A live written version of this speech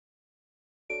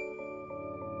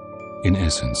In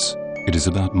essence, it is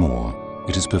about more.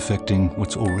 It is perfecting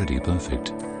what's already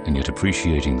perfect, and yet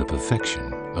appreciating the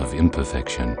perfection of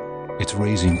imperfection. It's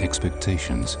raising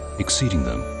expectations, exceeding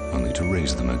them, only to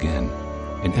raise them again.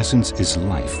 In essence is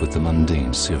life with the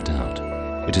mundane sieved out.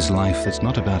 It is life that's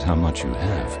not about how much you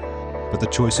have, but the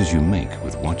choices you make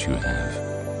with what you have.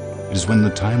 It is when the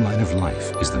timeline of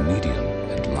life is the medium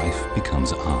and life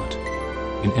becomes art.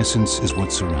 In essence is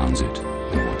what surrounds it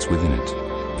and what's within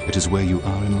it. It is where you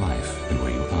are in life and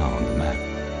where you are on the map.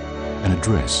 An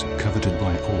address coveted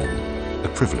by all,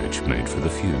 a privilege made for the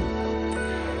few.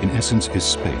 In essence is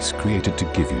space created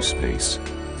to give you space.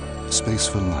 Space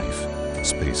for life,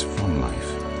 space from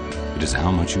life. It is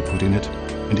how much you put in it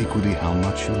and equally how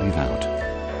much you leave out.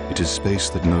 It is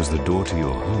space that knows the door to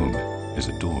your home is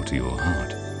a door to your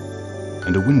heart.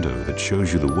 And a window that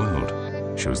shows you the world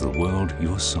shows the world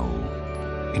your soul.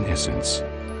 In essence,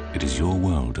 it is your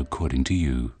world according to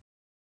you.